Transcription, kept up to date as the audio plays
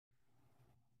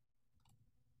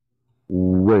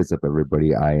What is up,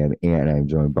 everybody? I am Ant, and I'm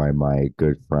joined by my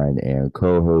good friend and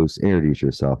co-host. Introduce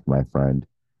yourself, my friend.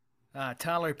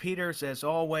 Tyler Peters, as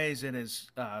always, it is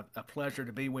a pleasure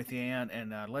to be with you,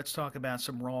 and let's talk about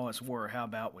some Raw as War. How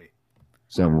about we?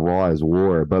 Some Raw is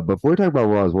War, but before we talk about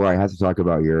Raw is War, I have to talk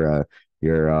about your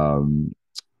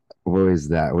what is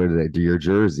that? What is it? Your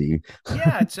jersey.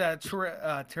 Yeah, it's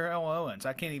Terrell Owens.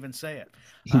 I can't even say it.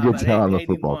 You can But tell I'm a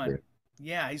football 81. fan.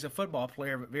 Yeah, he's a football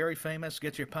player, very famous.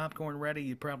 Get your popcorn ready.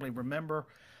 You probably remember.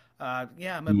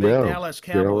 Yeah, I'm a big Yo, Dallas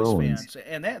Terrell Cowboys fan, Owens.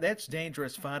 and that's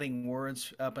dangerous fighting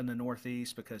words up in the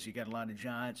Northeast because you got a lot of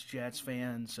Giants, Jets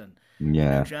fans, and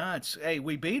Yeah. Giants. Hey,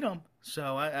 we beat them,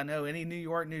 so I know any New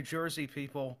York, New Jersey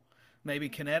people, maybe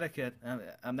Connecticut.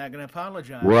 I'm not going to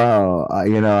apologize. Well, I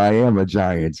am a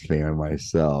Giants fan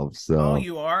myself, Oh, so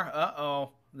you are?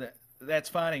 Uh-oh. That's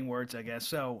fighting words, I guess.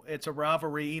 So it's a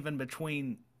rivalry even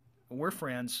between we're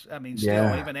friends. I mean, still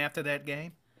yeah. even after that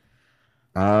game.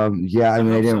 Yeah, I I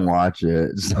mean, I hope didn't so. watch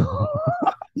it, so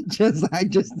I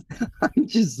just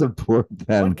support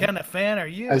them. What kind of fan are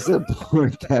I you?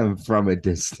 support them from a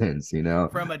distance.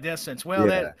 From a distance. Well,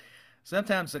 Yeah. that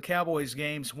sometimes the Cowboys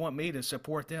games want me to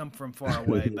support them from far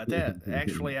away, but that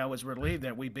actually I was relieved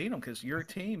that we beat them because your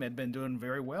team had been doing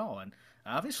very well, and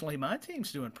obviously my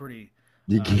team's doing pretty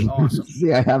You can awesome.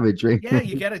 see I have a drink Yeah,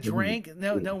 you got a drink.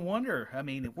 No wonder. I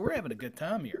mean, we're having a good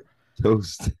time here.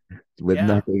 toast with Yeah,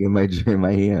 nothing in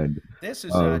my hand. this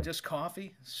is Um, just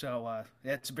coffee, so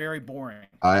it's very boring.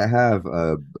 I have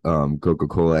a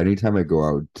Coca-Cola. Anytime I go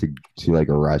out to like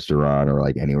a restaurant or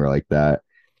like anywhere like that,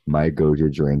 my go-to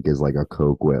drink is like a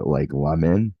Coke with like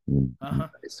lemon. Uh huh.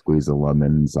 I squeeze a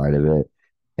lemon inside of it.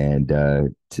 And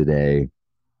today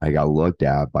I got looked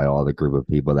at by all the group of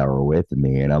people that were with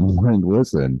me, and I'm like,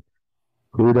 listen,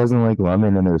 who doesn't like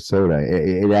lemon in their soda?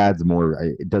 It adds more.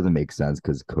 It doesn't make sense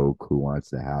because Coke, who wants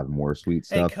to have more sweet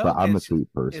Hey, stuff? But Coke I'm a is sweet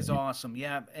is person. awesome.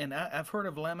 Yeah, and I've heard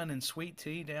of lemon and sweet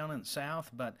tea down in the South,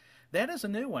 but that is a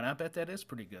new one. I bet that is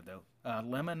pretty good though.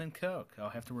 Lemon and Coke. I'll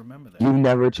have to remember that. You've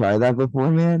never tried that before,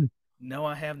 man? No,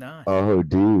 I have not. Oh,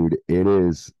 dude, it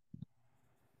is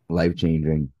life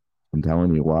changing. I'm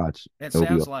telling you, watch. It It'll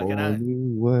be a sounds like it. whole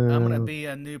new I'm gonna world. be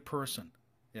a new person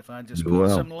if I just You put will.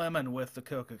 some lemon with the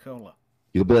Coca-Cola.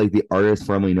 You'll be like the artist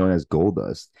formerly known as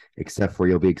Goldust, except for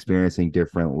you'll be experiencing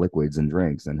different liquids and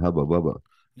drinks and hubba bubba.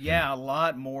 Yeah, a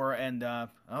lot more. And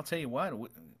I'll tell you what.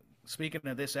 Speaking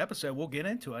of this episode, we'll get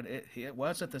into it. It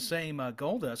wasn't the same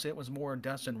Goldust. It was more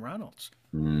Dustin Reynolds.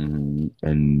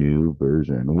 A new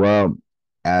version. Well,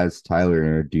 as Tyler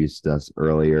introduced us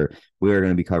earlier, we are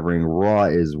going to be covering Raw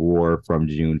is War from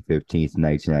June 15th,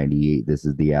 1998. This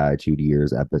is the Attitude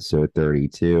Years, episode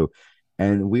 32.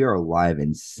 And we are live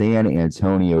in San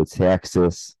Antonio,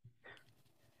 Texas,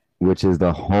 which is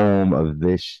the home of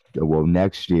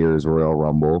next year's Royal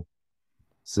Rumble.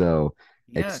 So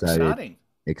Yeah, excited, exciting.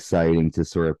 exciting to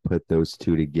sort of put those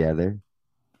two together.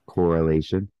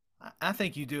 Correlation. I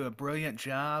think you do a brilliant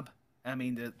job. I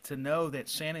mean, to know that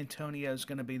San Antonio is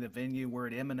going to be the venue where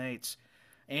it emanates,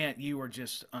 and you are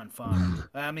just on fire.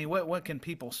 I mean, what can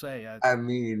people say? I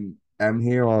mean, I'm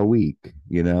here all week,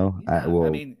 you know. Yeah, I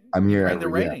mean, I'm you here bring the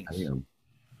every yeah, I ratings. am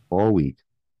all week.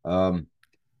 Um,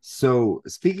 so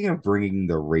speaking of bringing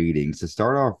the ratings, to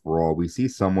start off Raw, we see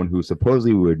someone who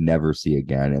supposedly we would never see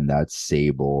again, and that's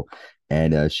Sable.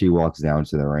 And she walks down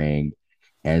to the ring,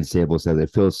 and Sable says,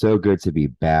 "It feels so good to be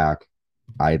back.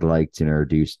 I'd like to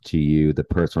introduce to you the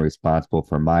person responsible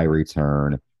for my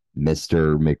return,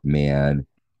 Mr. McMahon."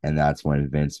 And that's when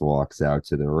Vince walks out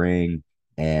to the ring,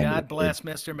 and God bless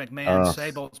Mr. McMahon. uh,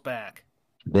 Sable's back.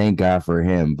 thank God for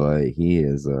him, but he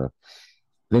is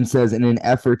Vince says, in an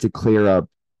effort to clear up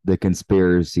the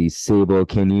conspiracy, Sable,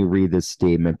 can you read this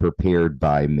statement prepared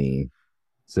by me?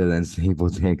 So then Sable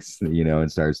takes,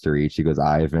 and starts to read. She goes,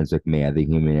 I, Vince McMahon, the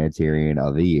humanitarian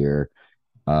of the year,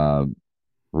 um,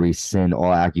 rescind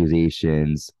all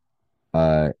accusations,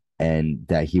 uh, and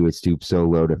that he would stoop so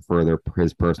low to further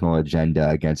his personal agenda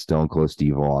against Stone Cold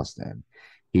Steve Austin.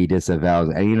 He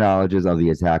disavows any knowledge of the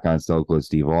attack on Stone Cold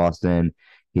Steve Austin.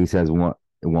 He says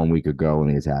one week ago when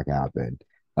the attack happened.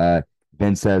 Uh,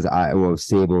 Ben says,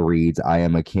 Sable reads, I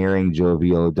am a caring,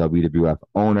 jovial WWF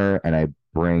owner, and I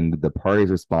bring the parties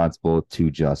responsible to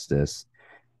justice.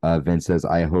 Vince says,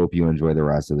 I hope you enjoy the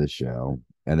rest of the show.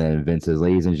 And then Vince says,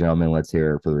 ladies and gentlemen, let's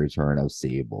hear it for the return of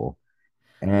Sable.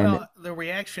 And Well, the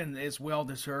reaction is well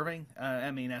deserving.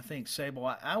 I mean, I think Sable,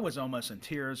 I was almost in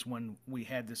tears when we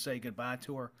had to say goodbye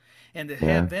to her. And to have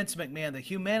yeah, Vince McMahon, the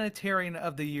humanitarian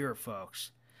of the year,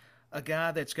 folks, a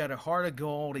guy that's got a heart of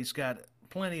gold, he's got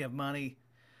plenty of money.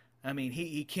 I mean,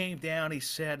 he came down. He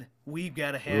said, "We've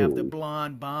got to have the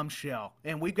blonde bombshell,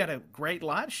 and we've got a great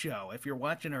live show. If you're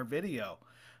watching our video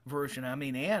version, I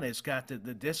mean, Ann has got the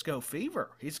disco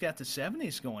fever. He's got the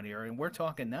 '70s going here, and we're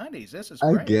talking '90s. This is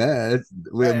I great. guess.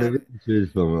 Well, Uh, maybe we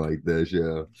should film it like this,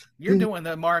 yeah. you're doing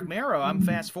the Mark Marrow. I'm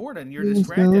fast forwarding. You're Let's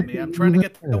go distracting me. I'm trying to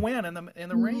get the fever. win in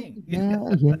the ring. Yeah.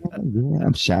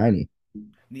 I'm shiny.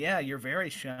 Yeah, you're very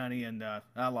shiny, and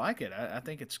I like it. I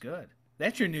think it's good.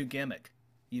 That's your new gimmick.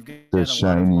 You've The got a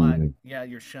lot of light. shiny. Yeah,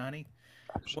 you're shiny.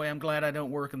 Boy, I'm glad I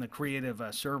don't work in the creative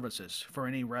services for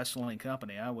any wrestling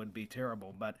company. I would be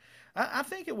terrible. But I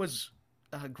think it was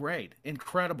great,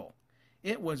 incredible.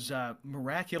 It was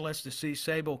miraculous to see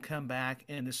Sable come back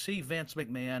and to see Vince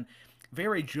McMahon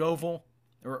very jovial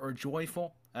or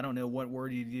joyful. I don't know what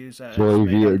word you'd use.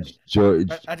 Jovial.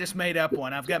 I just made up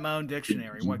one. I've got my own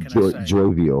dictionary. What can I say?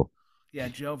 Jovial. Yeah,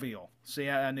 jovial. See,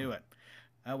 I knew it.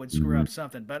 I would screw Mhm. up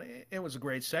something, but it was a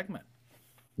great segment.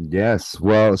 Yes.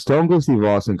 Well, Stone Cold Steve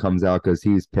Austin comes out because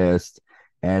he's pissed.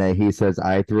 And he says,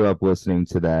 I threw up listening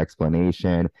to the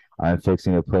explanation. I'm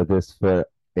fixing to put this foot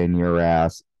in your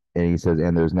ass. And he says,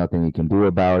 and there's nothing you can do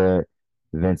about it.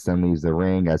 Vince then leaves the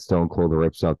ring as Stone Cold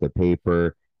rips up the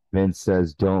paper. Vince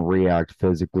says, don't react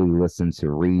physically, listen to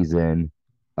reason.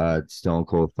 Stone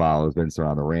Cold follows Vince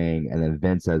around the ring. And then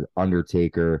Vince says,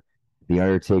 Undertaker, the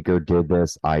Undertaker did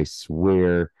this, I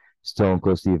swear. Stone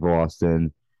Cold Steve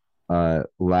Austin uh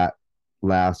la-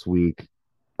 last week,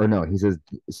 or no, he says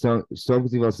Stone Cold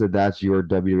Steve Austin said that's your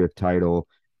WWF title,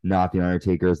 not the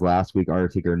Undertaker's. Last week,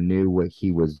 Undertaker knew what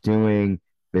he was doing.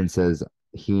 Vince says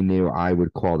he knew I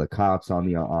would call the cops on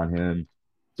him,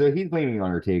 so he's blaming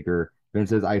Undertaker. Vince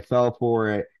says I fell for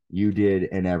it, you did,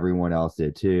 and everyone else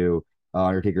did too.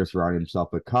 Undertaker surrounded himself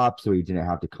with cops, so he didn't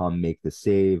have to come make the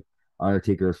save.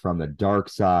 Undertaker's from the dark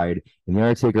side, and the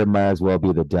Undertaker might as well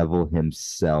be the devil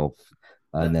himself.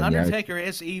 And The then the Undertaker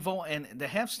is evil, and to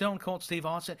have Stone Cold Steve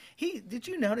Austin, he did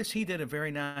you notice he did a very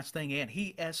nice thing, and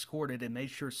he escorted and made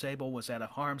sure Sable was out of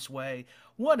harm's way.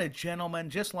 What a gentleman,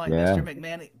 just like Mr. yeah,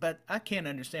 McMahon. But I can't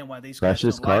understand why these guys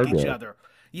precious don't like each cargo. other.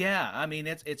 Yeah, I mean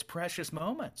it's precious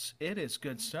moments. It is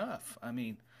good stuff. I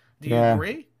mean, do you Yeah,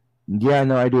 agree? yeah,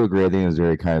 no, I do agree. I think it was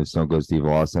very kind of Stone Cold Steve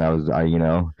Austin.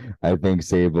 I think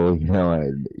Sable, he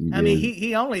I mean, did.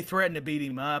 he only threatened to beat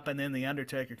him up, and then the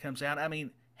Undertaker comes out. I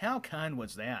mean, how kind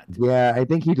was that? Yeah, I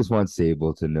think he just wants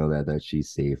Sable to know that she's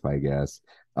safe, I guess.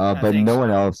 I But think no one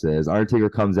so. else is. Undertaker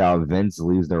comes out, Vince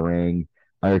leaves the ring.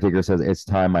 Undertaker says, It's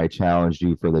time I challenged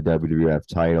you for the WWF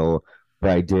title,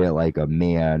 but I did it like a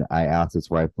man. I asked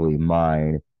it's rightfully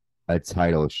mine, a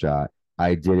title shot.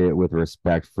 I did it with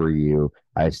respect for you.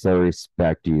 I still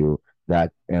respect you,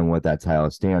 that and what that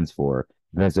title stands for.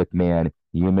 Vince McMahon,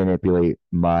 you manipulate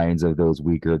minds of those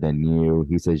weaker than you.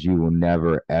 He says you will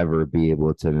never, ever be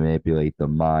able to manipulate the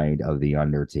mind of The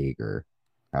Undertaker.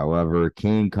 However,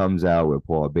 Kane comes out with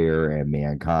Paul Bearer and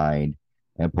Mankind,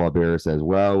 and Paul Bearer says,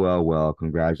 well,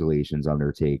 congratulations,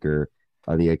 Undertaker.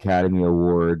 The Academy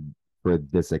Award for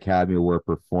this Academy Award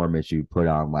performance you put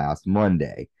on last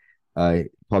Monday. Paul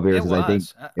Bearer It says, I think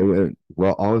was.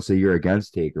 well, also you're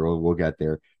against Taker. We'll get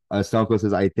there. Stone Cold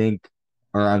says, I think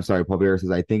or I'm sorry, Paul Bearer says,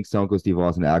 I think Stone Cold Steve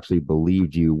Austin actually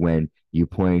believed you when you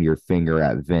pointed your finger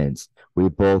at Vince. We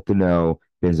both know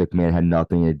Vince McMahon had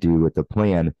nothing to do with the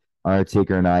plan.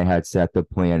 Undertaker and I had set the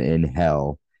plan in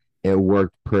hell. It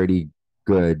worked pretty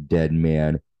good, dead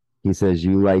man. He says,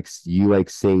 you like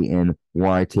Satan,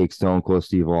 want to take Stone Cold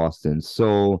Steve Austin's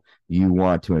soul. You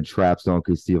want to entrap Stone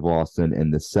Cold Steve Austin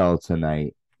in the cell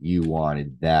tonight. You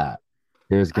wanted that.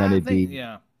 There's I gonna think, be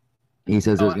yeah. he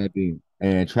says Oh, there's going to be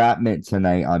an entrapment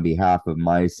tonight on behalf of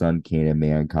my son, Kane and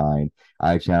Mankind.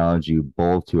 I challenge you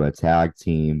both to a tag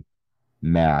team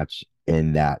match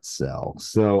in that cell.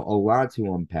 So a lot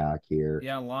to unpack here.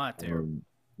 yeah, a lot there. Um,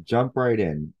 jump right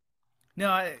in.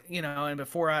 No, and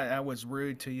before I was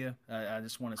rude to you, I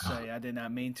just want to say I did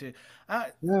not mean to. Yeah,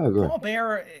 go ahead. Paul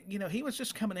Bearer, he was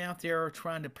just coming out there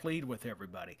trying to plead with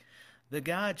everybody. The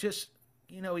guy just,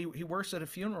 he works at a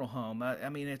funeral home. I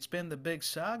mean, it's been the big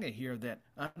saga here that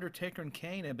Undertaker and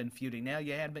Kane have been feuding. Now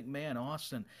you had McMahon,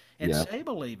 Austin, and Yeah.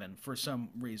 Sable even for some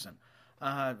reason.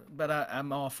 But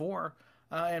I'm all for.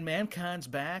 And Mankind's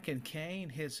back, and Kane,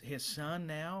 his son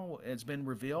now, has been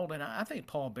revealed. And I think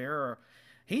Paul Bearer,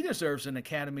 he deserves an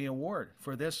Academy Award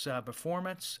for this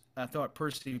performance. I thought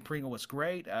Percy Pringle was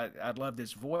great. I loved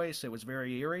his voice. It was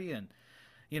very eerie. And,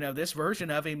 this version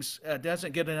of him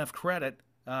doesn't get enough credit.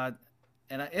 And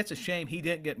it's a shame he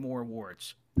didn't get more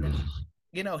awards.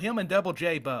 Him and Double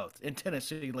J both in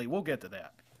Tennessee Lee. We'll get to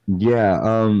that.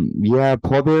 Yeah,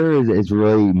 Paul Bearer is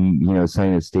really,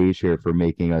 setting the stage here for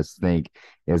making us think,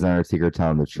 is Undertaker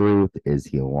telling the truth? Is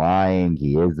he lying?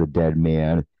 He is a dead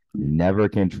man. You never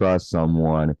can trust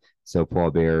someone. So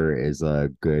Paul Bearer is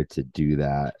good to do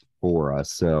that for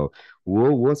us. So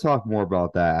we'll talk more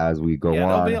about that as we go Yeah,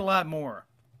 there'll be a on. lot more.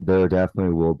 There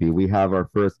definitely will be. We have our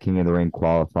first King of the Ring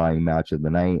qualifying match of the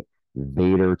night.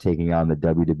 Vader taking on the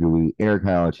WWE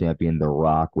Intercontinental Champion, The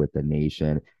Rock, with the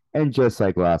Nation. And just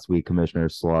like last week, Commissioner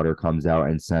Slaughter comes out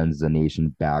and sends the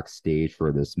Nation backstage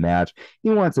for this match. He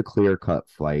wants a clear-cut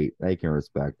fight. I can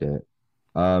respect it.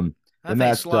 I The think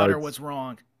match Slaughter starts. was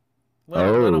wrong. Let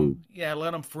Oh, him, yeah,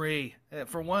 let him free.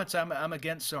 For once, I'm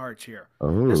against Sarge here.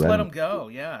 oh, Just let let, him go.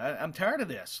 Yeah, I'm tired of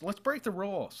this. Let's break the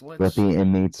rules. let the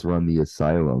inmates run the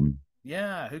asylum.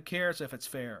 Yeah, who cares if it's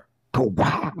fair? Go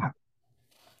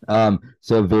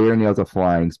so Vader nails a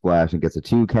flying splash and gets a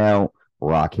 2 count.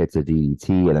 Rock hits a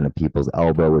DDT and then a people's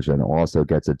elbow, which then also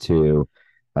gets a two.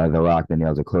 The Rock then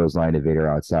nails a clothesline to Vader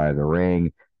outside of the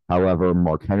ring. However,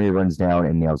 Mark Henry runs down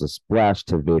and nails a splash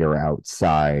to Vader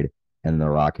outside, and The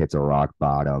Rock hits a rock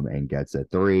bottom and gets a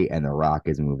three. And The Rock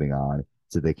is moving on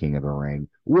to the King of the Ring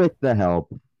with the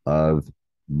help of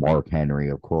Mark Henry,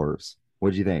 of course.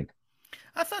 What'd you think?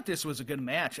 I thought this was a good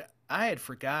match. I had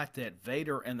forgot that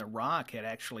Vader and The Rock had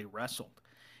actually wrestled.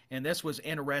 And this was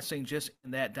interesting just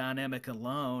in that dynamic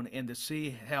alone and to see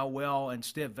how well and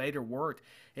stiff Vader worked.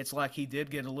 It's like he did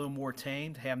get a little more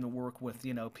tamed, having to work with,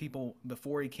 people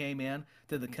before he came in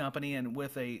to the company and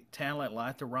with a talent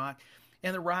like The Rock.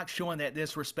 And The Rock showing that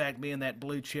disrespect, being that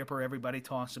blue chipper everybody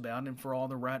talks about, and for all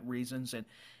the right reasons. And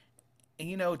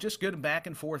just good back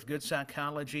and forth, good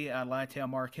psychology. I liked how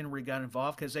Mark Henry got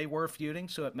involved because they were feuding,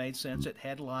 so it made sense. It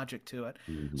had logic to it.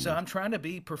 So Mhm. I'm trying to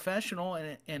be professional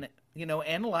and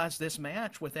analyze this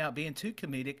match without being too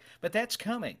comedic, but that's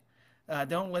coming.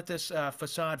 Don't let this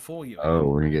facade fool you. Oh,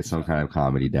 we're gonna get some So, kind of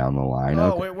comedy down the line.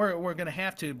 oh, Okay. we're going to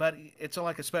have to, but it's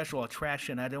like a special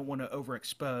attraction. I don't want to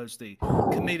overexpose the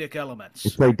comedic elements.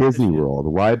 It's like Disney Just, World.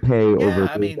 Why pay over yeah,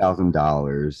 I three mean, thousand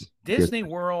dollars? Just Disney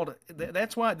World,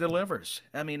 that's why it delivers.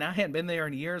 I mean, I hadn't been there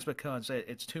in years because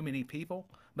it's too many people,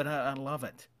 but I love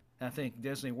it. I think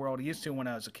Disney World, used to when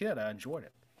I was a kid, I enjoyed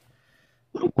it.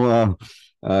 well,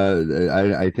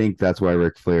 I think that's why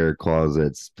Ric Flair calls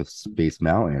it Space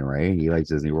Mountain, right? He likes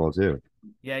Disney World too.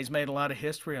 Yeah, he's made a lot of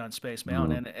history on Space Mhm.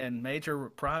 Mountain and major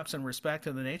props and respect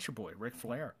to the Nature Boy, Ric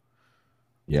Flair.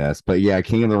 Yes, but yeah,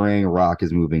 King of the Ring, Rock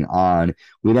is moving on.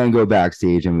 We then go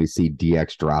backstage and we see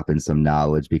DX dropping some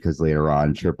knowledge because later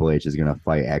on Triple H is going to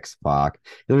fight X Pac.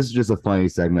 This is just a funny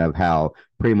segment of how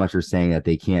pretty much are saying that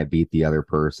they can't beat the other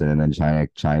person, and then China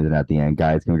chimes in at the end.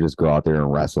 Guys, can we just go out there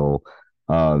and wrestle?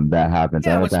 That happens.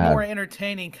 I Yeah, don't it know if was that more had,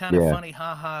 entertaining, kind of yeah, funny,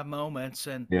 ha-ha moments,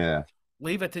 and yeah.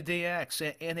 leave it to DX.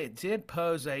 And it did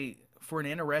pose for an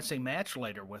interesting match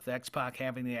later with X Pac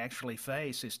having to actually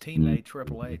face his Mm. teammate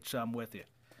Triple H. So I'm with you.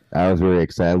 I was very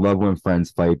excited. I love when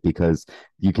friends fight because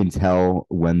you can tell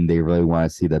when they really want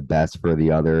to see the best for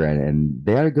the other, and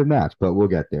they had a good match, but we'll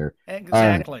get there. All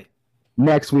right. Exactly.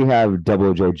 Next, we have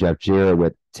Double J Jeff Jarrett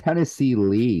with Tennessee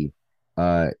Lee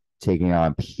uh, taking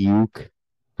on Puke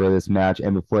for this match.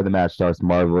 And before the match starts,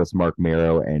 Marvelous Mark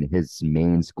Marrow and his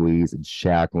main squeeze,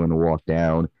 Jacqueline walk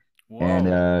down. And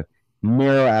Whoa.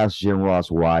 Miro asks Jim Ross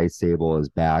why Sable is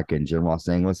back. And Jim Ross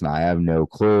saying, listen, I have no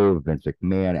clue. Vince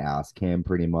McMahon asked him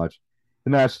pretty much. The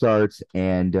match starts,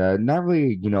 and not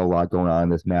really, a lot going on in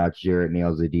this match. Jarrett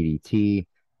nails a DDT.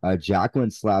 Jacqueline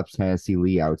slaps Tennessee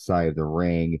Lee outside of the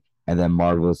ring, and then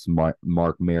Marvelous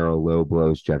Mark Marrow low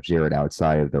blows Jeff Jarrett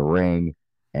outside of the ring,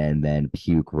 and then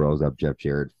Puke rolls up Jeff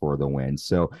Jarrett for the win.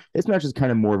 So this match is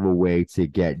kind of more of a way to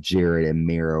get Jarrett and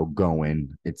Marrow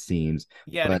going, it seems.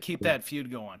 Yeah, to But keep that feud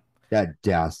going. that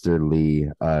dastardly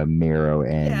Marrow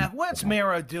and Yeah, what's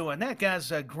Mero doing? That guy's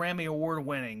Grammy Award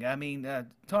winning. I mean,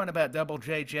 talking about Double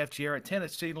J, Jeff Jarrett,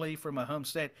 Tennessee Lee from a home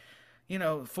state.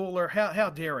 Fuller, how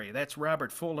dare he? That's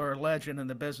Robert Fuller, a legend in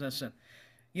the business. And,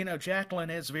 Jacqueline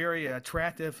is very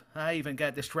attractive. I even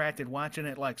got distracted watching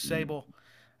it like Sable.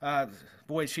 Uh,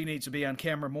 Boy, she needs to be on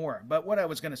camera more. But what I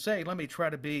was going to say, let me try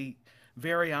to be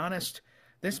very honest.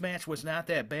 This match was not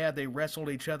that bad. They wrestled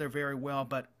each other very well,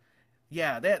 but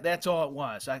yeah, that's all it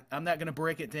was. I'm not going to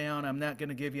break it down. I'm not going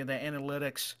to give you the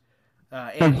analytics.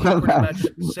 And he pretty much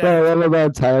said it. what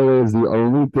about Tyler is the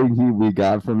only thing we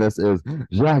got from this is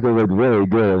Jacqueline looked really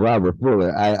good. Robert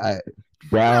Fuller, I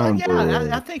Well, down yeah,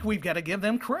 I there. think we've got to give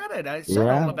them credit. It's not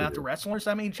all Yeah, about the wrestlers.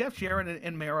 I mean, Jeff Jarrett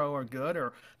and Mero are good,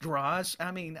 or Draws.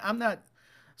 I mean, I'm not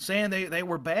saying they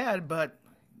were bad, but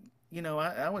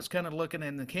I was kind of looking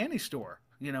in the candy store.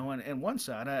 And one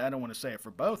side. I don't want to say it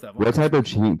for both of them. what type of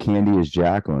candy is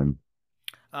Jacqueline?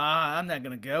 I'm not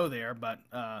going to go there, but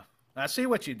I see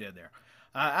what you did there.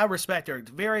 I respect her.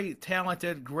 Very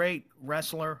talented, great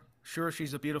wrestler. Sure,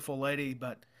 she's a beautiful lady,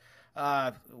 but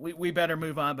we better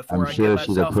move on I'm before I get sure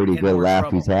she's a myself pretty in good more Laffy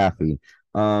trouble. Taffy.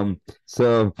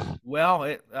 So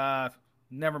Well,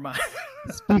 never mind.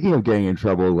 speaking of getting in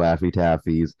trouble with Laffy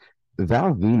Taffies,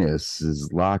 Val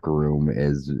Venus's locker room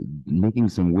is making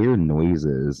some weird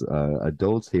noises.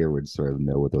 Adults here would sort of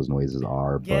know what those noises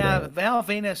are, but Yeah, Val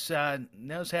Venus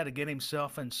knows how to get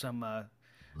himself in some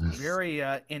very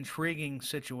intriguing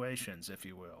situations, if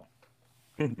you will.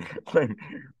 like,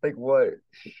 like what?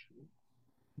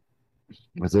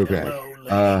 It's okay. Hello, lady.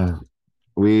 Uh,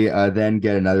 we then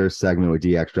get another segment with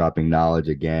DX dropping knowledge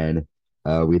again.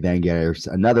 We then get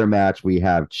another match. We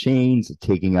have Chains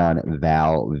taking on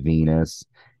Val Venus,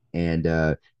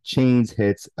 and Chains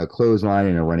hits a clothesline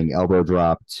and a running elbow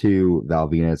drop to Val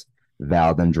Venus.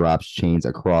 Val then drops Chains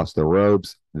across the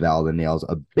ropes. Val then nails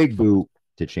a big boot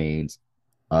to Chains,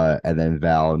 and then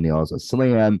Val nails a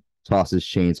slam, tosses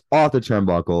Chains off the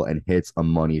turnbuckle, and hits a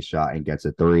money shot and gets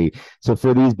a three. So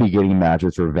for these beginning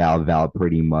matches for Val, Val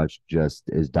pretty much just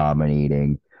is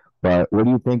dominating. But what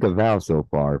do you think of Val so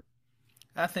far?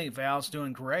 I think Val's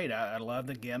doing great. I love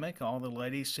the gimmick. All the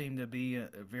ladies seem to be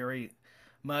very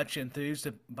much enthused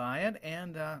by it.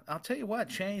 And I'll tell you what,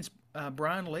 Chains,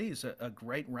 Brian Lee's a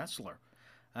great wrestler.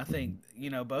 I think,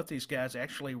 both these guys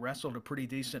actually wrestled a pretty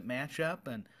decent matchup.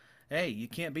 And hey, you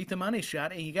can't beat the money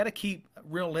shot. And you got to keep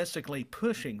realistically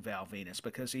pushing Val Venus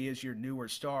because he is your newer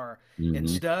star and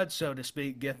Mm-hmm. stud, so to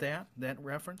speak. Get that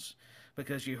reference?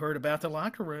 Because you heard about the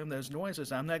locker room, those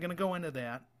noises. I'm not going to go into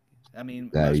that. I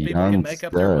mean, That most people can young make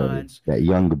up their stud, minds. that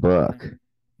young Uh, buck.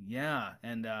 yeah,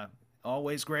 and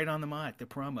always great on the mic, the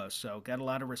promos. So got a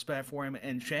lot of respect for him.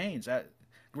 And Chains,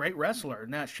 great wrestler.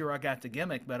 Not sure I got the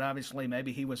gimmick, but obviously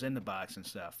maybe he was in the box and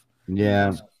stuff. Who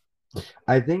Yeah, knows?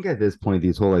 I think at this point,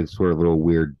 these whole like sort of little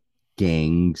weird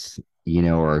gangs,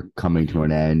 are coming to Hmm.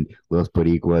 an end. Los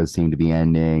Boricuas seem to be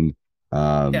ending.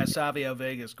 Yeah, Um, Savio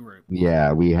Vega's group.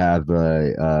 yeah, we have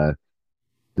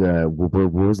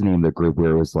what was the name of the group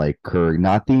where it was like Kirk,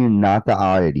 not the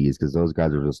oddities because those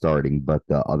guys are just starting, but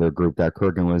the other group that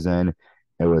Kurgan was in,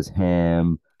 it was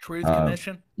him. Truth Uh,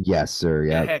 Commission. yes, sir.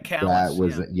 Yeah, Yeah, had Callis.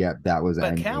 Yeah, that was but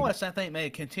ending. Callis, I think, may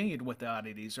have continued with the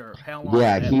oddities, or how long did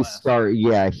Yeah, that last?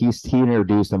 he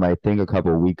introduced him I think a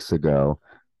couple weeks ago.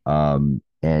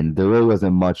 And there really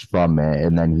wasn't much from it,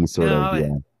 and then he sort of No,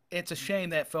 yeah. it's a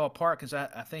shame that fell apart because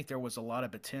I think there was a lot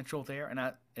of potential there.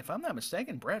 And if I'm not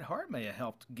mistaken, Bret Hart may have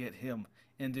helped get him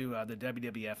into the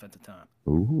WWF at the time.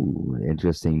 Ooh,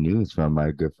 interesting news from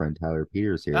my good friend Tyler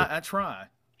Peters here. I try.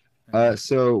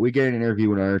 So we get an interview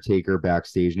with Undertaker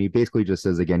backstage, and he basically just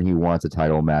says again he wants a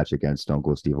title match against Stone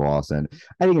Cold Steve Austin.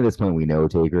 I think at this point we know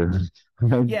Taker.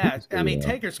 I'm Yeah, pretty I sure, mean,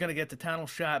 Taker's going to get the title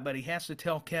shot, but he has to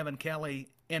tell Kevin Kelly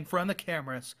in front of the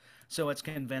cameras so it's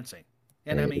convincing.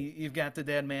 And I hey, mean, you've got the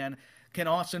dead man. Can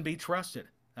Austin be trusted?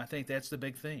 I think that's the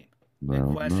big theme. And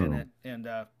well, question no. it, and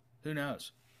who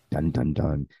knows? Dun dun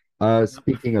dun.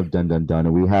 Speaking of dun dun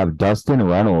dun, we have Dustin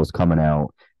Reynolds coming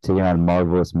out taking on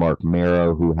Marvelous Mark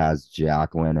Mero, who has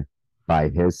Jacqueline by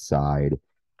his side.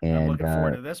 I'm And looking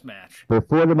forward to this match.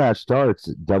 before the match starts,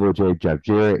 Double J, Jeff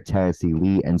Jarrett, Tennessee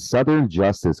Lee, and Southern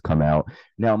Justice come out.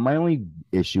 Now, my only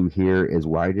issue here is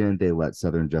why didn't they let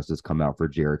Southern Justice come out for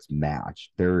Jarrett's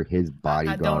match? They're his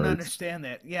I don't bodyguards. understand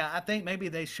that. Yeah, I think maybe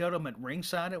they showed him at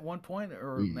ringside at one point,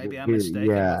 or maybe I'm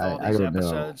mistaken with Yeah, all I these don't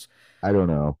know. episodes. I don't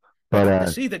know. But But to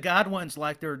see the Godwins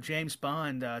like they're James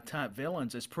Bond type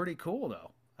villains is pretty cool,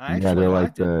 though. I yeah, actually they're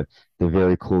like liked it. the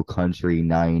very cool country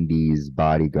 90s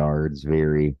bodyguards.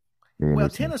 Very, very Well, interesting.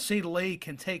 Tennessee Lee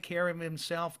can take care of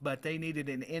himself, but they needed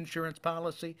an insurance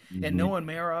policy. And Hmm. knowing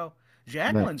Marrow,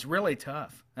 Yeah, Jacqueline's really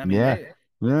tough. I mean, yeah,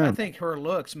 I yeah. think her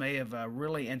looks may have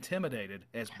really intimidated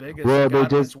as big as the Well,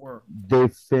 Godwins were. they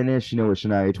finished, with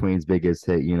Shania Twain's biggest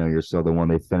hit, you're still the one.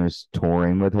 They finished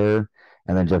touring with her,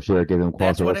 and then Jeff Jarrett gave them a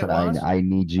call. That's So what listen, it I was. I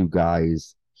need you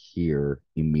guys here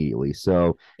immediately.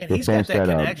 So And they he's got finished that that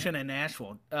up. connection in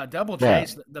Nashville. Double Yeah,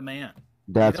 J's the man. You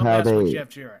that's don't how mess with they Jeff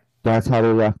Jarrett. That's how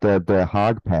they left the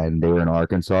hog pen. They were in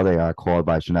Arkansas. They got called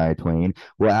by Shania Twain.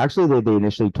 Well, actually, they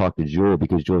initially talked to Jewel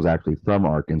because Jewel's actually from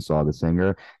Arkansas, the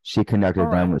singer. She All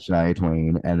connected them right. with Shania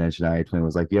Twain, and then Shania Twain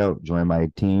was like, "Yo, join my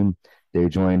team." They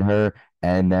joined her,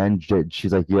 and then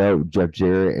she's like, "Yo, Jeff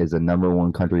Jarrett is a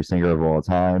 #1 country singer of all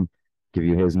time. Give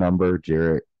you his number."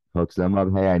 Jarrett hooks them up.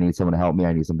 Hey, I need someone to help me.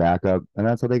 I need some backup, and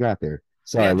that's how they got there.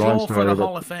 Sorry, Yeah, long Joel for story, the but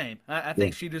Hall of Fame. I yeah.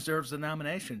 think she deserves the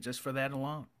nomination just for that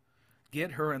alone.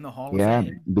 Get her in the Hall of Yeah,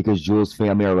 Fame. because Jules'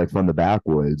 family are like from the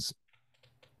backwoods.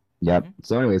 Yep. Hmm.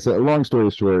 So anyway, so long story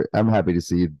short, I'm happy to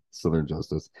see Southern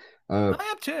Justice. Uh, I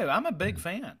am too. I'm a big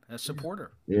fan, a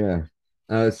supporter. yeah.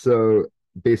 So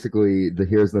basically,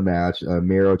 here's the match.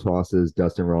 Miro tosses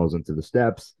Dustin Runnels into the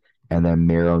steps, and then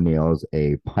Miro nails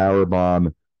a power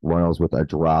bomb. Runnels with a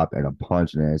drop and a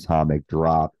punch and an atomic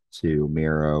drop to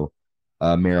Miro.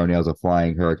 Miro nails a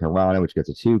flying Hurricane Rana, which gets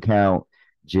a 2 count.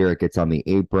 Jarrett gets on the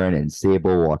apron, and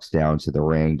Sable walks down to the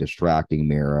ring, distracting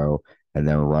Miro. And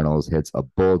then Runnels hits a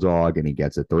bulldog, and he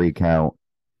gets a 3 count.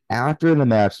 After the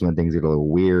match, when things get a little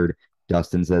weird,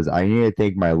 Dustin says, I need to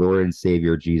thank my Lord and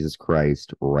Savior Jesus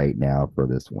Christ right now for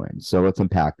this win. So let's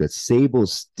unpack this.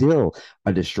 Sable's still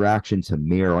a distraction to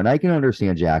Miro. And I can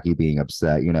understand Jackie being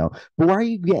upset, but why are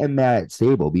you getting mad at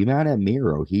Sable? Be mad at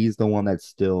Miro. He's the one that's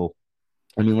still.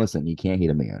 I mean, listen, you can't hate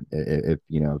a man. If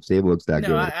Sable looks that No,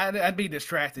 good, I'd be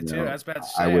distracted too. I was about to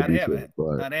I say would be too.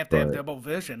 But I'd have to have but double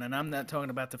vision, and I'm not talking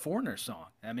about the Foreigner song.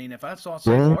 I mean, if I saw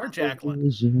Sable or Jacqueline,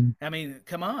 television. I mean,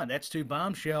 come on, that's two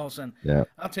bombshells. And Yeah.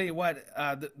 I'll tell you what,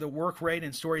 the work rate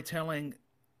and storytelling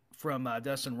from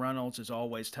Dustin Runnels is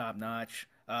always top notch.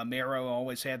 Mero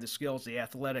always had the skills, the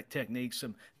athletic techniques,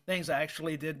 some things I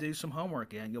actually did do some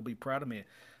homework in. You'll be proud of me.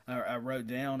 I wrote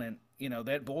down, and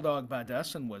that bulldog by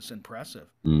Dustin was impressive.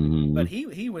 Hmm. But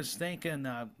he was thanking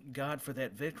God for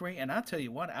that victory, and I tell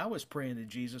you what, I was praying to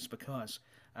Jesus because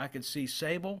I could see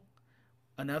Sable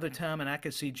another time, and I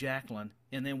could see Jacqueline,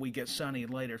 and then we get Sonny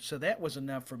later. So that was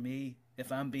enough for me,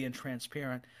 if I'm being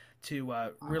transparent, to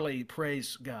really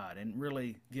praise God and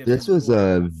really give This Him was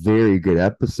glory. a very good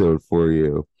episode for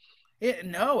you.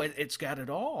 No, it's got it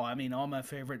all. I mean, all my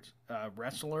favorite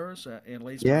wrestlers, at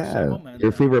least most of Yeah, them, and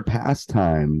your favorite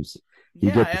pastimes. You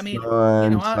get yeah, the I mean,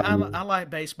 sun, I sunny. like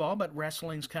baseball, but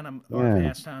wrestling's kind of our Yeah.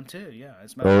 pastime too. Yeah,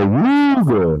 it's Oh, my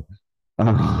favorite. woo!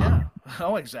 Yeah. Oh.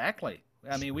 Oh, exactly.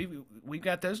 I mean, we've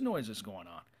got those noises going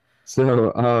on.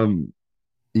 So,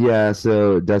 yeah,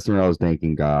 so Dustin Rose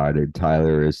thanking God, and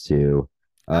Tyler is too.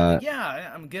 Uh,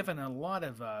 Yeah, I'm giving a lot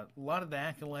of the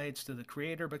accolades to the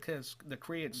creator because to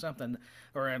create something,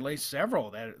 or at least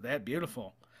several that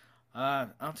beautiful.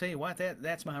 I'll tell you what,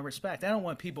 that's my respect. I don't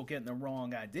want people getting the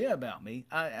wrong idea about me.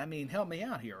 I mean, help me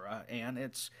out here, and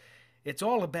it's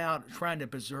all about trying to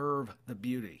preserve the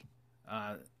beauty,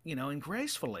 and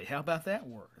gracefully. How about that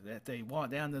word? That they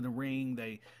walk down to the ring,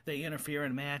 they interfere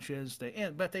in matches,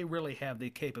 but they really have the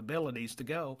capabilities to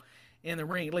go in the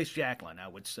ring. At least Jacqueline, I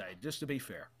would say, just to be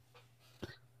fair.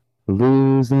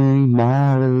 losing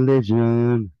my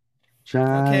religion,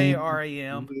 Okay, trying to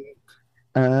REM. keep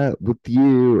up with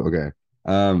you. Okay.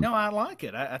 Um, No, I like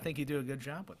it. I think you do a good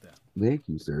job with that. Thank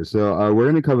you, sir. So we're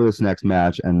going to cover this next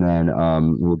match, and then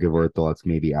we'll give our thoughts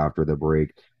maybe after the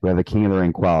break. We have a King of the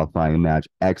Ring qualifying match: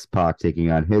 X Pac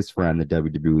taking on his friend, the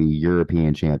WWE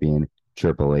European Champion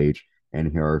Triple H.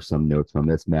 And here are some notes from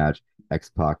this match: X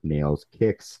Pac nails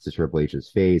kicks to Triple H's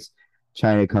face.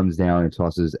 China comes down and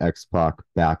tosses X Pac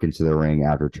back into the ring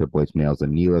after Triple H nails a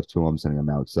knee lift to him, sending him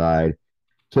outside.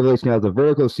 Triple H nails a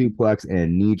vertical suplex and a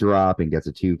knee drop and gets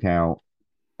a 2 count.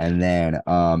 And then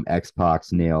X-Pac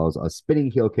nails a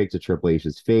spinning heel kick to Triple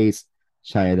H's face.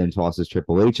 China then tosses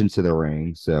Triple H into the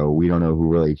ring. So we don't know who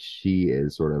really she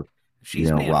is sort of,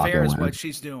 She's being fair, rocking is with. what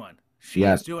she's doing. She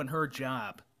is Yep. doing her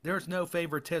job. There's no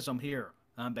favoritism here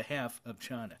on behalf of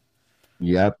China.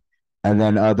 Yep. And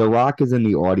then The Rock is in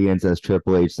the audience as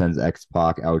Triple H sends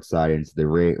X-Pac outside into the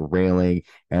railing.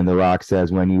 And The Rock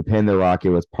says, when you pin The Rock, it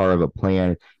was part of a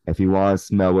plan. If you want to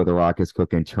smell what The Rock is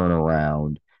cooking, turn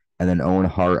around. And then Owen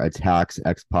Hart attacks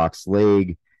X-Pac's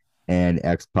leg. And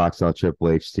X-Pac tells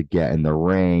Triple H to get in the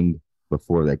ring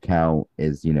before the count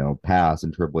is, passed.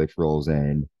 And Triple H rolls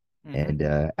in. Hmm.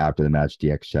 And after the match,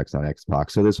 DX checks on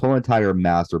X-Pac. So this whole entire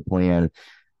master plan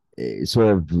sort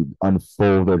of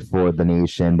unfolded for the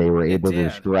nation. They were It able to did.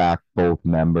 distract both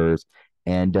members.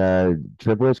 And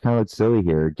Triple H kind of looked silly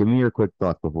here. Give me your quick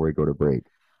thoughts before we go to break.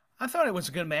 I thought it was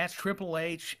a good match. Triple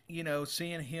H,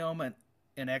 seeing him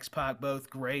and X Pac both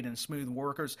great and smooth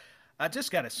workers. I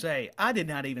just got to say, I did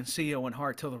not even see Owen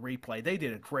Hart till the replay. They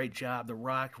did a great job. The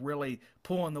Rock really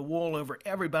pulling the wool over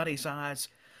everybody's eyes.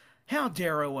 How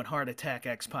dare Owen Hart attack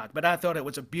X Pac? But I thought it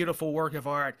was a beautiful work of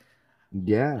art.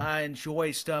 Yeah. I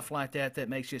enjoy stuff like that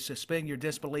makes you suspend your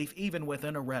disbelief even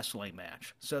within a wrestling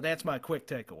match. So that's my quick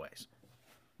takeaways.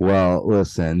 Well,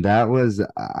 listen, I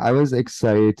was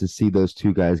excited to see those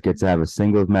two guys get to have a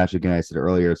singles match again. I said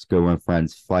earlier, it's good when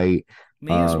friends fight.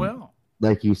 Me as Um, well.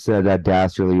 like you said, that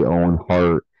dastardly Owen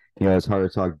Hart, it's hard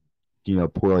to talk,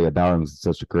 poorly about him. He's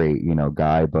such a great,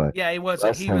 guy, but Yeah, he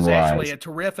wrestling was actually wise, a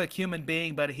terrific human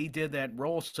being, but he did that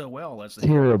role so well as the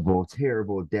heel. terrible,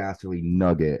 terrible, dastardly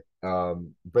nugget.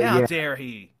 But How yeah, dare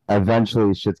he?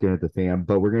 eventually shit's gonna hit the fan.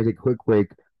 But we're gonna take a quick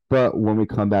break. But when we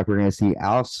come back, we're gonna see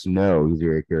Al Snow. He's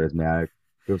very charismatic.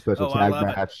 Do a special Oh, I tag love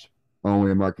it. match. Owen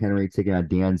and Mark Henry taking on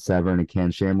Dan Severn and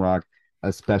Ken Shamrock.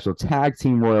 A special tag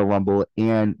team Royal Rumble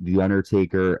and The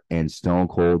Undertaker and Stone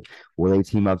Cold. Will they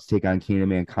team up to take on Kingdom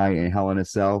of Mankind and Hell in a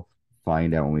Cell?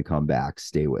 Find out when we come back.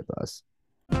 Stay with us.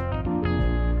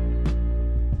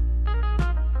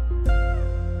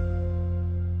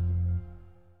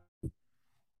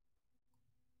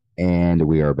 And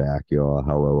we are back, y'all.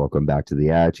 Hello, welcome back to the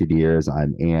Attitude Years.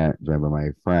 I'm Ant, joined by my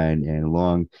friend and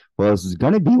well, this is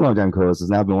gonna be a long time co-host.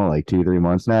 It's now been what, like 2, 3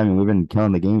 months now. I mean, we've been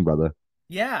killing the game, brother.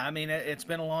 Yeah, I mean, it's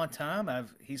been a long time.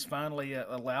 He's finally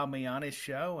allowed me on his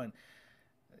show,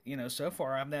 and so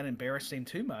far I've not embarrassed him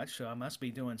too much, so I must be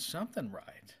doing something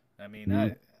right. I mean,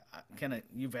 Mm.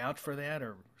 you vouch for that,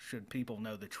 or should people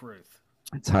know the truth?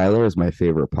 Tyler is my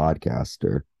favorite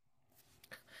podcaster.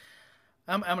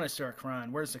 I'm gonna start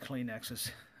crying. Where's the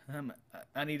Kleenexes?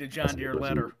 I need a John Deere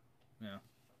letter.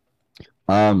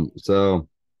 Yeah, So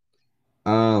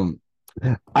um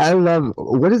I love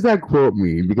what does that quote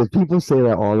mean? Because people say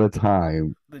that all the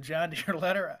time. the John Deere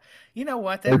letter. You know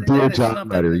what? Or That Dear that is John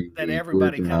letter, something you that mean Dear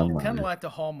everybody John kind of letter. like the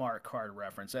Hallmark card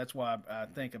reference. That's why I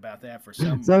think about that for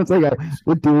some Sounds like reason.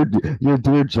 what dear your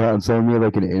dear John sent me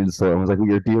like an insult. I was like, well,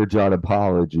 your dear John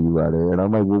apology letter. And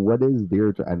I'm like, well, what is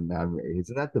dear John?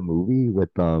 Isn't that the movie with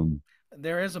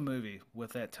There is a movie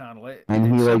with that title. and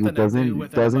he It's like something to do doesn't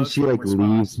with an doesn't she emotional like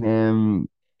leaves response. him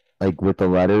like with the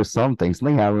letter something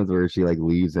happens where she like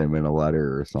leaves him in a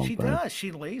letter or She something. does.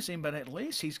 She leaves him, but at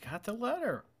least he's got the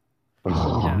letter.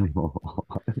 Yeah. Oh,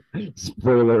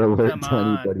 spoiler alert Come to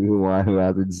on. anybody who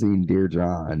hasn't seen Dear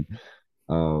John.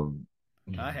 Um,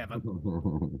 I haven't.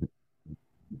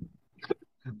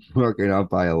 broken up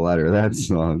by a letter. That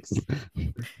sucks.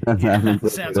 I Yeah, haven't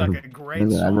sounds broken like up. a great I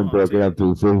haven't song broken too. up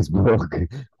through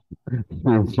Facebook.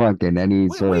 Fucking any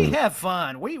sort We of have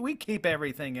fun. We keep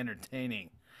everything entertaining.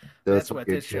 those That's what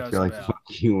fucking this chicks show's are like, about. fuck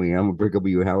you, and I'm gonna break up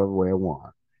with you however way I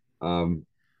want. Um,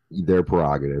 their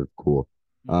prerogative. Cool.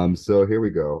 Hmm. So here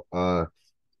we go.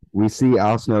 We see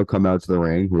Al Snow come out to the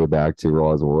ring. We're back to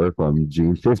Raw's War from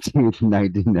June 15th,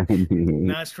 1998.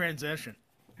 Nice transition.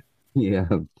 Yeah.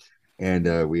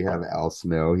 And we have Al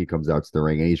Snow. He comes out to the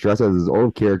ring and he's dressed as his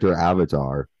old character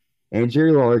Avatar. And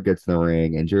Jerry Lawler gets in the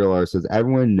ring and Jerry Lawler says,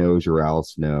 everyone knows you're Al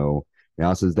Snow. And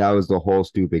Al says, that was the whole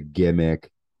stupid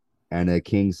gimmick. And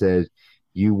King says,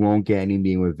 you won't get any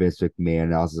meeting with Vince McMahon.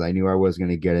 And Al says, I knew I was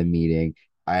going to get a meeting.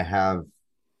 I have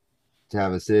to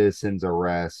have a citizen's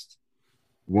arrest,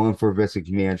 one for Vince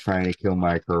McMahon trying to kill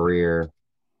my career.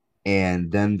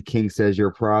 And then King says,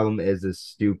 your problem is a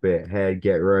stupid head.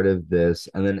 Get rid of this.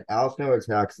 And then Al Snow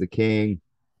attacks the King.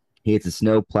 He hits a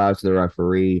snow plow to the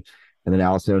referee. And then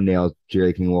Al Snow nails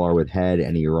Jerry King Lawler with head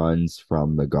and he runs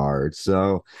from the guard.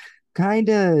 So kind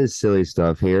of silly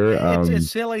stuff here. It's a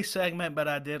silly segment, but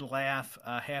I did laugh.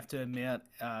 I have to admit.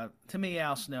 To me,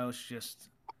 Al Snow's just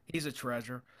he's a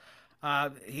treasure.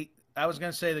 He I was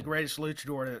going to say the greatest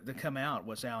luchador to come out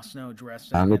was Al Snow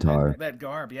dressed in Avatar. that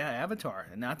garb. Yeah, Avatar,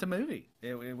 and not the movie.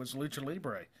 It was Lucha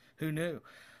Libre. Who knew?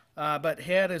 But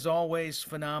Head is always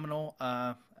phenomenal.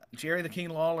 Jerry the King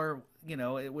Lawler,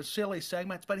 it was silly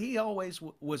segments, but he always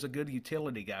was a good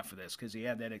utility guy for this because he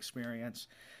had that experience,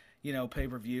 pay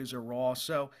per views or Raw.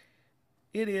 So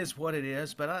it is what it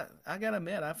is. But I got to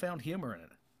admit, I found humor in it.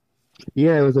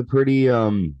 Yeah, it was a pretty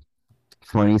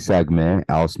funny segment.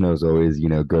 Al Snow's always,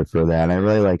 good for that. And I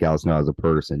really like Al Snow as a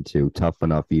person too. Tough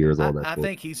enough years, all that I cool.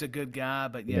 think he's a good guy,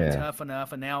 but yeah, Yeah. tough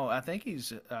enough. And now I think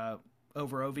he's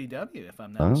over OVW, if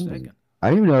I'm not Oh, mistaken. I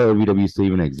didn't even know OVW still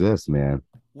even exists, man.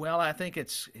 Well, I think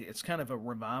it's kind of a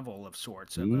revival of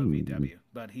sorts of Mm, OVW,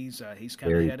 but he's kind of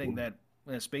very heading cool.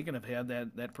 that. Speaking of head,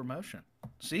 that promotion.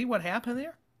 See what happened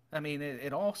there? I mean,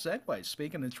 it all segues.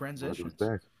 Speaking of What was transitions,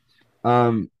 that?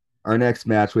 Um, our next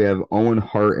match we have Owen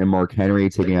Hart and Mark Henry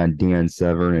taking on Dan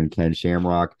Severn and Ken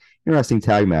Shamrock. Interesting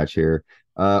tag match here.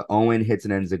 Owen hits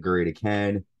an enziguri to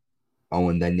Ken.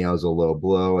 Owen then nails a low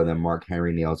blow, and then Mark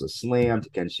Henry nails a slam to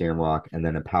Ken Shamrock, and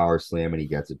then a power slam, and he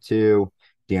gets a two.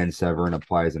 Dan Severn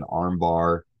applies an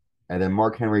armbar, and then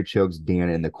Mark Henry chokes Dan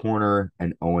in the corner,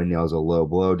 and Owen nails a low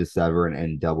blow to Severn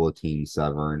and double team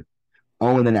Severn.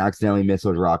 Owen then accidentally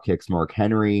missile drop kicks Mark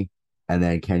Henry, and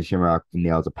then Ken Shamrock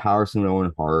nails a power slam to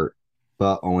Owen Hart,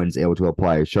 but Owen's able to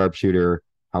apply a sharpshooter.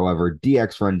 However,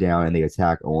 DX run down and they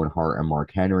attack Owen Hart and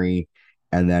Mark Henry.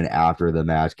 And then after the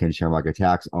match, Ken Shamrock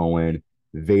attacks Owen.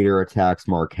 Vader attacks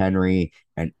Mark Henry,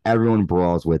 and everyone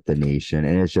brawls with the nation.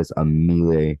 And it's just a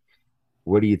melee.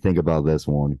 What do you think about this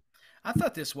one? I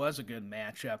thought this was a good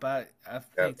matchup. I Yep.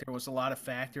 think there was a lot of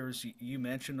factors. You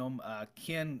mentioned them.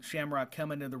 Ken Shamrock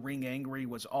coming to the ring angry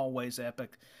was always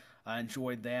epic. I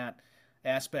enjoyed that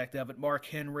aspect of it. Mark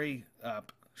Henry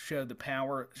showed the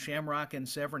power. Shamrock and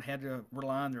Severn had to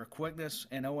rely on their quickness,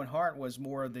 and Owen Hart was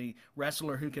more of the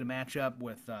wrestler who could match up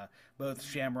with both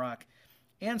Shamrock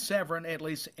and Severn, at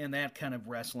least in that kind of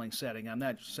wrestling setting. I'm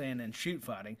not saying in shoot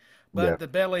fighting, Yeah. but the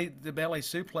belly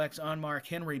suplex on Mark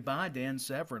Henry by Dan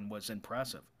Severn was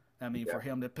impressive. I mean, Yeah. for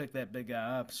him to pick that big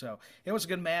guy up, so it was a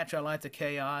good match. I liked the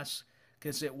chaos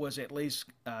because it was at least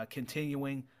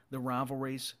continuing the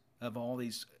rivalries of all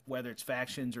these, whether it's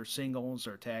factions or singles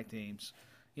or tag teams.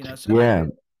 So Yeah.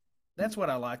 that's what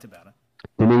I liked about it.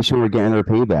 They made sure we're getting their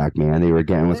payback, man. They were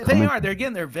getting what's They coming. are. They're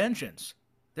getting their vengeance.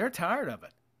 They're tired of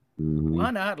it. Hmm.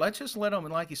 Why not? Let's just let them,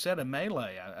 like you said, a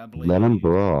melee. I believe Let you them used.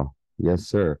 brawl. Yes,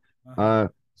 sir. Uh-huh.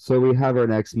 So we have our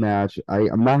next match.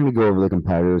 I'm not going to go over the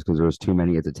competitors because there's too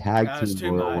many. It's a tag It's team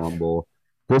too Royal much. Rumble.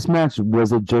 This match,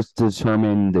 was it just to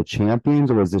determine the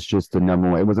champions, or was this just the number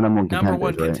one? It was the number one Number contenders,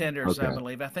 one right? contenders, I Okay.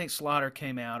 believe. I think Slaughter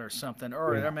came out or something, Yeah.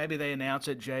 or maybe they announced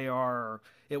it. Jr. or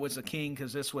it was the King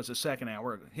because this was the second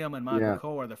hour. Him and Michael Yeah.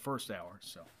 Cole are the first hour.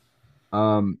 So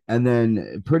And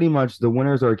then pretty much the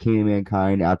winners are Kane and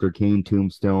Mankind after Kane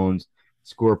tombstones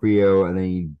Scorpio, and then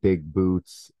he big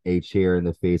boots a chair in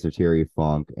the face of Terry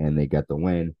Funk, and they get the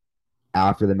win.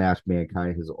 After the match,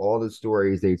 Mankind has all the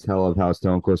stories they tell of how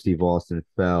Stone Cold Steve Austin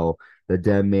fell. The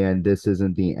dead man, this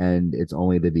isn't the end, it's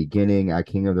only the beginning. At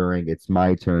King of the Ring, it's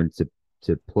my turn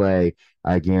to play.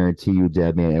 I guarantee you,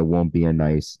 dead man, it won't be a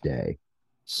nice day.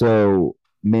 So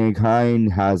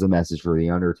Mankind has a message for The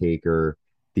Undertaker.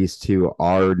 These two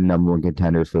are number one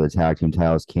contenders for the tag team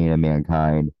titles, Kane and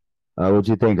Mankind. What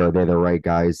do you think? Are they the right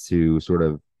guys to sort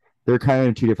of? They're kind of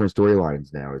in two different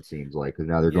storylines now. It seems like because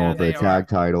now they're yeah, going for the they are. tag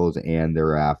titles and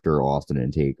they're after Austin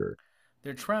and Taker.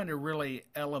 They're trying to really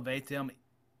elevate them,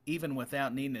 even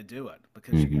without needing to do it,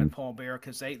 because you Hmm. got Paul Bearer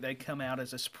because they come out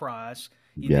as a surprise.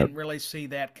 You Yep. didn't really see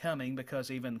that coming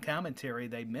because even commentary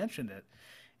they mentioned it.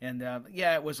 And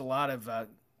yeah, it was a lot of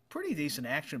pretty decent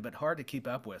action, but hard to keep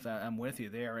up with. I'm with you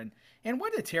there. And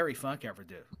what did Terry Funk ever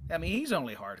do? I mean, he's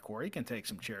only hardcore. He can take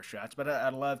some chair shots, but I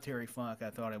love Terry Funk. I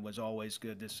thought it was always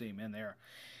good to see him in there.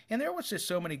 And there was just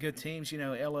so many good teams.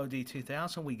 LOD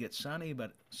 2000, we get Sunny,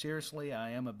 but seriously,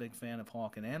 I am a big fan of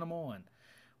Hawk and Animal, and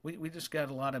we just got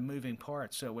a lot of moving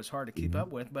parts, so it was hard to keep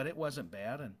up with, but it wasn't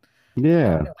bad. And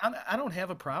Yeah, I don't have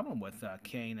a problem with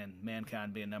Kane and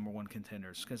Mankind being number one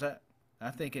contenders because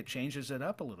I think it changes it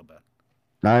up a little bit.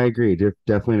 I agree.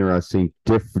 Definitely interesting.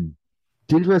 Different,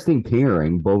 interesting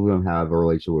pairing. Both of them have a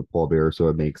relationship with Paul Bearer, so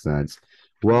it makes sense.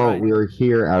 Well, Right. we are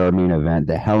here at our main event,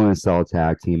 the Hell in a Cell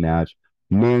tag team match.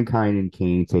 Mankind and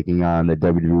Kane taking on the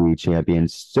WWE champion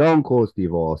Stone Cold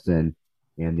Steve Austin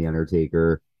and The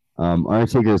Undertaker.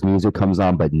 Undertaker's music comes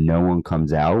on, but no one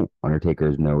comes out. Undertaker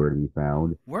is nowhere to be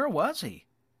found. Where was he?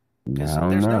 Because I don't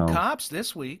there's no know. cops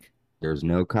this week. There's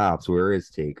no cops. Where is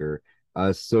Taker?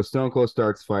 So Stone Cold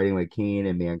starts fighting with Kane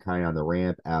and Mankind on the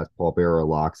ramp as Paul Bearer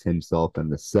locks himself in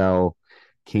the cell.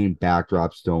 Kane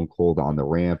backdrops Stone Cold on the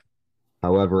ramp.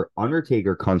 However,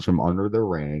 Undertaker comes from under the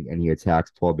ring and he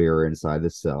attacks Paul Bearer inside the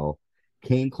cell.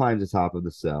 Kane climbs the top of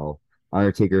the cell.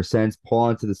 Undertaker sends Paul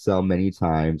into the cell many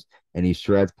times and he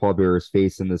shreds Paul Bearer's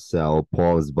face in the cell.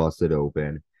 Paul is busted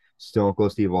open. Stone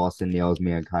Cold Steve Austin nails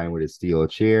Mankind with a steel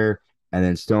chair, and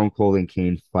then Stone Cold and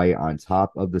Kane fight on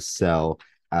top of the cell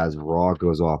as Raw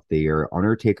goes off the air.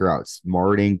 Undertaker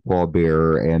outsmarting Paul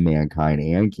Bearer and Mankind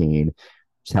and Kane,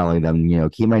 telling them,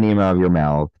 keep my name out of your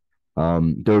mouth.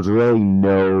 There's really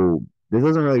no, this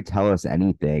doesn't really tell us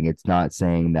anything. It's not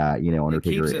saying that, It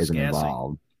Undertaker keeps us isn't guessing.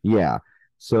 involved. Yeah.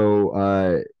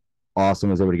 So,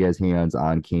 Awesome is able to get his hands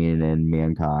on Kane and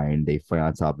Mankind. They fight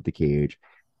on top of the cage.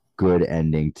 Good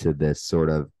ending to this sort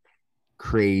of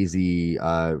crazy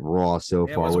Raw so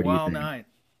It far. was a What do you wild think? night.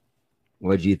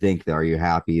 What do you think? Are you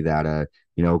happy that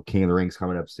King of the Ring's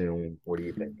coming up soon? What do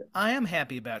you think? I am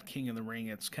happy about King of the Ring.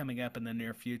 It's coming up in the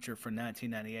near future for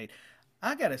 1998.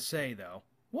 I gotta say though,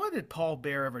 what did Paul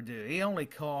Bear ever do? He only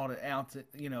called out,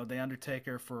 the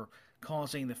Undertaker for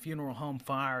causing the funeral home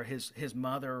fire. His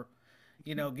mother,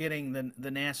 getting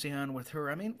the nasty on with her.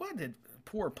 I mean, what did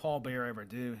poor Paul Bear ever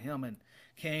do? Him and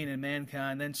Kane and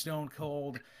Mankind, then Stone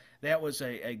Cold. That was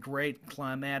a great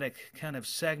climatic kind of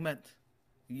segment.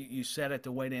 You said it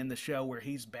the way to end the show where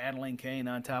he's battling Kane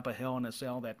on top of Hell in a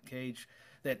Cell. That cage,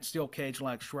 that steel cage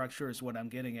like structure is what I'm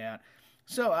getting at.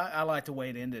 So I like the way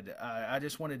it ended. I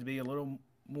just wanted to be a little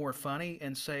more funny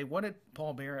and say, what did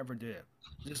Paul Bear ever do?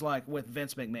 Just like with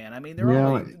Vince McMahon. I mean, they're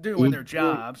only doing You their can't,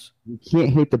 jobs. you can't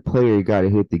hate the player. You got to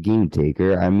hit the game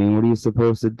taker. I mean, what are you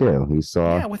supposed to do? He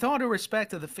saw. Yeah, with all due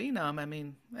respect to the Phenom, I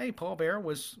mean, hey, Paul Bear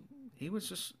he was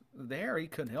just there. He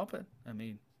couldn't help it. I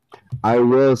mean, I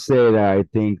will say that I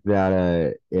think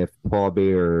that if Paul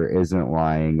Bearer isn't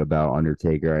lying about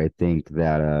Undertaker, I think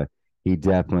that he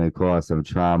definitely caused some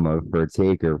trauma for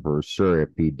Taker for sure if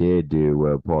he did do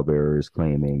what Paul Bearer is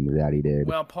claiming that he did.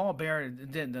 Well, Paul Bear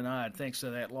didn't deny it thanks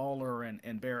to that Lawler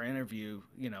and Bear interview,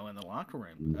 in the locker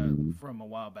room Hmm. from a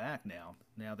while back now,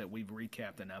 now that we've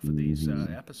recapped enough of these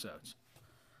Hmm. episodes.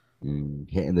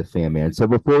 Hitting the fan, man. So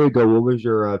before we go, what was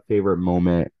your favorite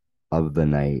moment of the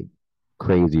night?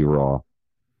 Crazy Raw.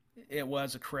 It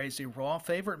was a crazy Raw.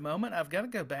 Favorite moment? I've got to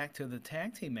go back to the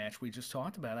tag team match we just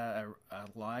talked about. I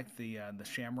liked the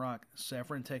Shamrock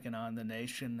Severn taking on the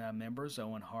Nation members,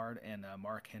 Owen Hart and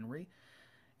Mark Henry.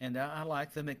 And I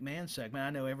like the McMahon segment. I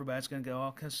know everybody's going to go,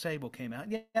 oh, because Sable came out.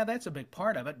 Yeah, that's a big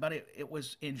part of it, but it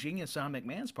was ingenious on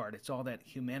McMahon's part. It's all that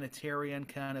humanitarian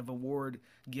kind of award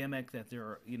gimmick that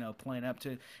they're, playing up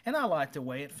to. And I liked the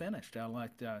way it finished. I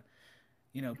liked,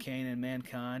 Kane and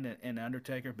Mankind and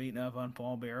Undertaker beating up on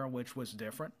Paul Bearer, which was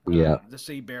different. Yeah. To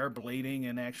see Bear bleeding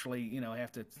and actually,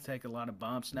 have to take a lot of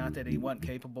bumps. Not that he wasn't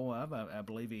capable of, I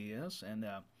believe he is. And,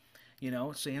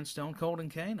 seeing Stone Cold and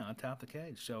Kane on top of the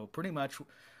cage. So pretty much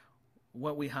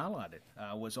what we highlighted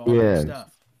was all good Yeah.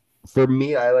 stuff. For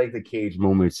me, I like the cage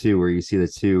moment too, where you see the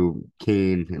two,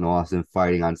 Kane and Austin,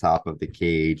 fighting on top of the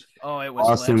cage. Oh, it was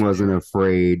Austin wasn't legendary.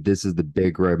 afraid. This is the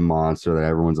big red monster that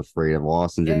everyone's afraid of.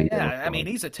 Austin didn't give a Yeah, I mean,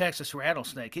 fuck. he's a Texas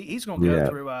rattlesnake. He's going to go Yeah,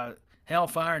 through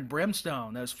hellfire and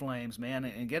brimstone, those flames, man,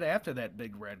 and get after that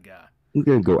big red guy. he's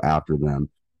gonna go after them.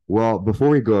 Well, before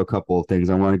we go, a couple of things.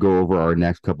 I want to go over our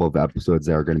next couple of episodes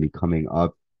that are going to be coming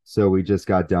up. So we just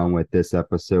got done with this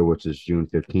episode, which is June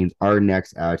 15th. Our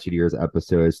next Attitude Years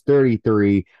episode is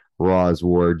 33, Raw's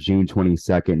War, June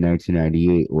 22nd,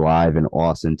 1998, live in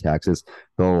Austin, Texas.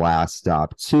 The last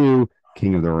stop to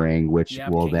King of the Ring, which Yep,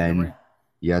 will King of the then, Ring.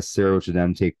 yes, sir, which will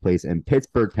then take place in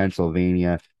Pittsburgh,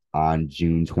 Pennsylvania on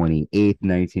June 28th,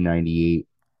 1998.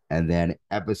 And then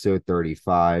episode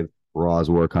 35, Raw's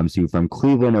War, comes to you from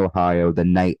Cleveland, Ohio, the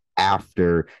night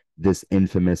after this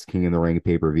infamous King of the Ring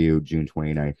pay-per-view, June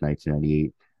 29th,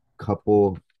 1998.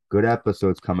 Couple good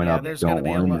episodes coming Yeah, up. there's going to Don't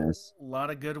be a want to miss.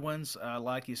 lot of good ones,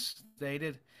 like you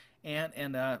stated,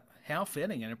 and how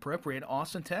fitting and appropriate,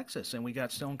 Austin, Texas, and we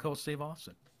got Stone Cold Steve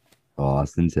Austin.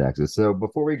 Austin, Texas. So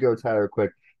before we go, Tyler,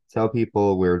 quick, tell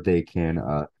people where they can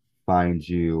find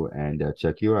you and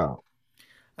check you out.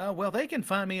 Well, they can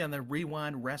find me on the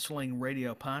Rewind Wrestling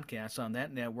Radio podcast on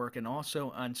that network, and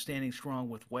also on Standing Strong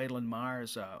with Waylon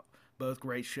Myers. Both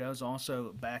great shows.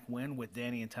 Also, Back When with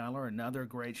Danny and Tyler, another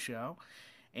great show.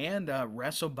 And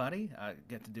Wrestle Buddy, I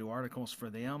get to do articles for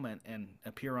them and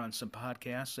appear on some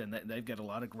podcasts, and they've got a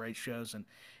lot of great shows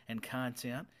and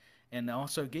content. And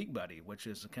also Geek Buddy, which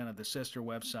is kind of the sister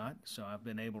website. So I've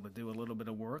been able to do a little bit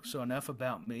of work. So enough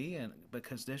about me, and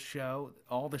because this show,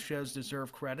 all the shows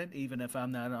deserve credit, even if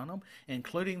I'm not on them,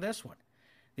 including this one,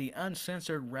 the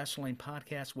Uncensored Wrestling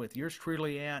Podcast with yours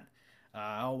truly at.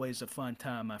 Always a fun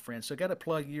time, my friend. So got to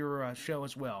plug your show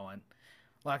as well. And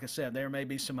like I said, there may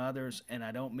be some others, and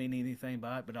I don't mean anything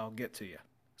by it, but I'll get to you.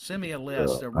 Send me a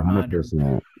list, a reminder.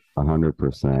 100%.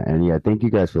 100%. And yeah, thank you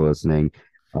guys for listening.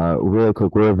 Real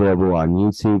quick, we're available on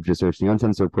YouTube. Just search the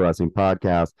Uncensored Pro Wrestling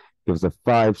Podcast. Give us a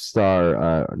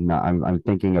 5-star. No, I'm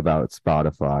thinking about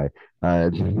Spotify.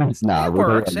 It's not. It We're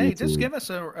talking works. about Hey, just YouTube. give us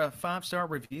a 5-star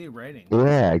review rating.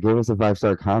 Yeah, give us a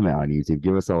 5-star comment on YouTube.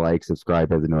 Give us a like,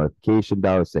 subscribe, hit the notification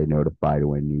bell, stay notified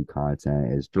when new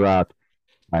content is dropped.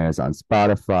 Find us on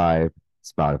Spotify,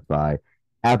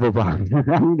 Apple Podcast.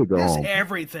 I need to go Just home.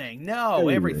 everything. No,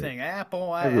 Everywhere, everything.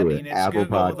 Apple. I everywhere. mean, it's Apple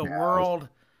Google, the Podcast, world,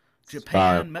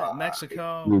 Japan, Spotify,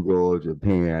 Mexico. Google,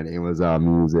 Japan, Amazon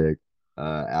Music,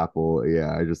 Apple.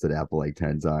 Yeah, I just said Apple like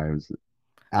 10 times.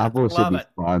 I Apple should love be it.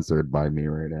 sponsored by me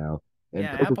right now. And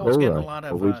Yeah, Apple's getting a Coca-Cola. lot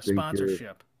of Always drink your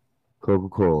sponsorship.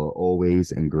 Coca-Cola,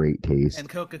 always in great And taste.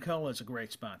 Coca Cola is a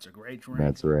great sponsor. Great drink.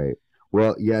 That's right.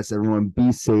 Well, yes, everyone,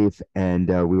 be safe, and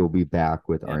we will be back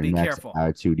with And our be next careful.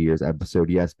 Attitude Years episode.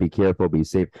 Yes, be careful, be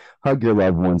safe, hug your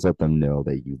loved ones, let them know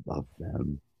that you love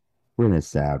them. We're in a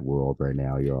sad world right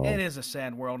now, It y'all. is a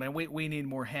sad world, and we need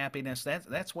more happiness.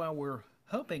 That's why we're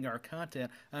hoping our content.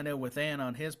 I know with Ann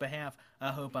on his behalf,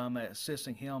 I hope I'm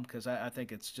assisting him because I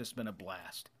think it's just been a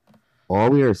blast. All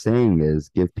we are saying is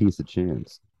give peace a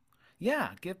chance. Yeah,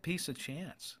 give peace a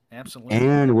chance. Absolutely.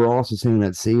 And we're also saying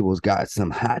that Sable's got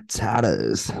some hot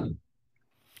tatas.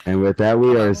 And with that,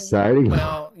 we are signing off.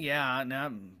 Well, yeah. Now,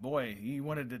 boy, you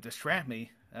wanted to distract me.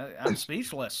 I'm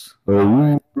speechless. All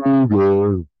right.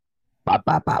 Aruga. Bop,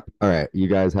 bop, bop. All right. You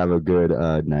guys have a good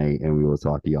night, and we will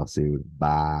talk to y'all soon.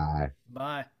 Bye.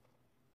 Bye.